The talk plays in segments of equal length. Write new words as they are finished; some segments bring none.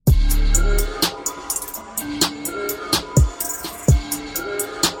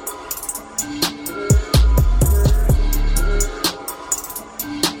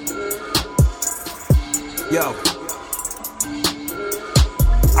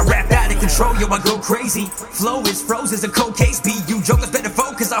control, yo, I go crazy. Flow is froze as a cold case be. You jokers better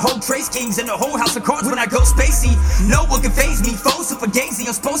focus, I hold trace kings in the whole house of cards when I go spacey. No one can faze me, foes super gazy.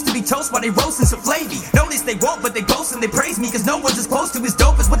 I'm supposed to be toast while they roasting some flavy. Notice they won't, but they boast and they praise me, cause no one's as close to as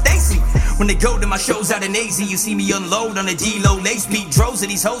dope as what they see. When they go to my shows out in AZ, you see me unload on a D-low lace beat. Droves of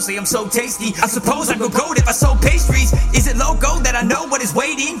these hoes say I'm so tasty. I suppose I go gold if I sold pastries. Is it logo that I know what is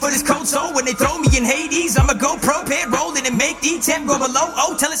waiting for this cold soul when they throw me in Hades? I'ma go pro pair rolling and make the temp go below.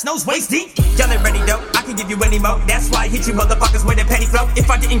 Oh, tell it's nose waist deep. Y'all ain't ready though, I can give you any more. That's why I hit you motherfuckers with a penny flow. If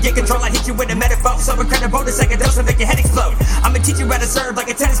I didn't get control, I'd hit you with a metaphor. So incredible, the second dose will make your head explode. I'ma teach you how to serve like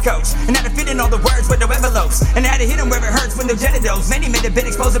a tennis coach, and how to fit in all the words with no envelopes, and how to hit them where it hurts with no genitals. Many men have been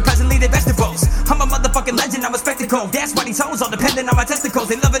exposed and presently they're vegetables. I'm a motherfucking legend, I'm a spectacle. That's why these hoes all dependent on my testicles.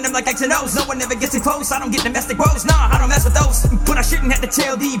 They loving them like X and O's. No one ever gets too close, I don't get domestic woes. Nah, I don't mess with those. But I shouldn't have to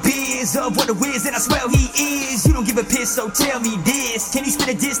tell these biz of what a whiz, and I swear he is. You don't give a piss, so tell me this. Can you spit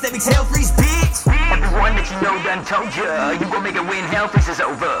a diss that makes hell freeze, bitch? Everyone that you know done told ya, you gon' make it when hell freezes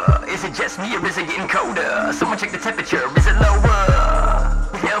over. Is it just me or is it getting colder? Someone check the temperature, is it lower?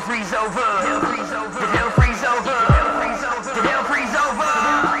 Did hell freeze over? Did hell freeze over? Did hell freeze over?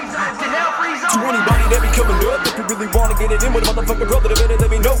 Did hell freeze over? To anybody that be coming up, if you really wanna get it in with a motherfucking brother, they better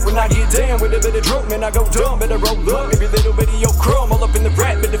let me know. When I get down with a bit of drum, man, I go dumb, better roll up. Every little bit of your crumb, all up in the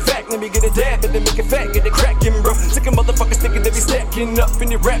rap, but the fact, let me get a dab, and then make it fat, get it crackin', bro. Sick of motherfuckers thinking they be stacking up,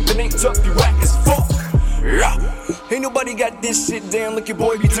 and your rapping ain't tough, you whack as fuck. Yeah. Ain't nobody got this shit down like your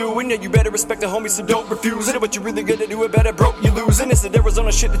boy be doing. Yeah, you better respect the homies, so don't refuse it. What you really gonna do about it, broke, you losing. It's the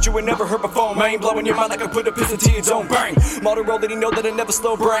Arizona shit that you ain't never heard before, man. Blowing your mind like I put a piston to your dome, bang. Model roll that he know that I never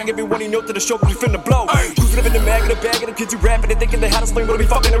slow bang. Everyone he know to the show, we finna blow. Who's living the mag in the bag of them kids you rapping and thinking they how to sling, but be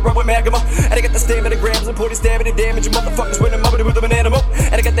fucking around with magma. And I got the stamina grams and 40 stabbing and damage. You motherfuckers when I'm up with an animal.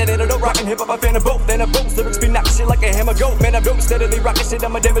 And I got that antidote, rockin' hip hop, I fan of both. Then I both lyrics be knockin' shit like a hammer goat. Man, I'm dope, steadily rockin' shit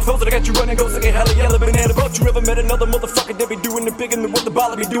on my damage foes. And I got you running ghosts like a hella yellow banana boat. You ever met another motherfucker that be doing it bigger than what the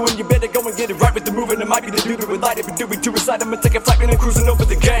Balla be doing? You better go and get it right with the moving. It might be the dude that would light it, but doing to his side. I'ma take a flight and I'm cruising over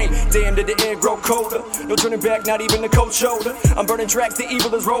the game. Damn, did the air grow colder? No turning back, not even a cold shoulder. I'm burning tracks, the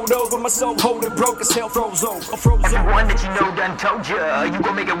evil is rolled over. My soul hold it broke as hell froze over. Everyone that you know done told ya, you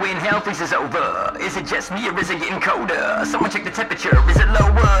gon' make it when hell freezes over. Is it just me or is it getting colder? Someone check the temperature, is it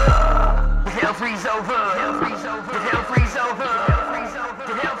lower? Did hell freeze over? Did hell freeze over?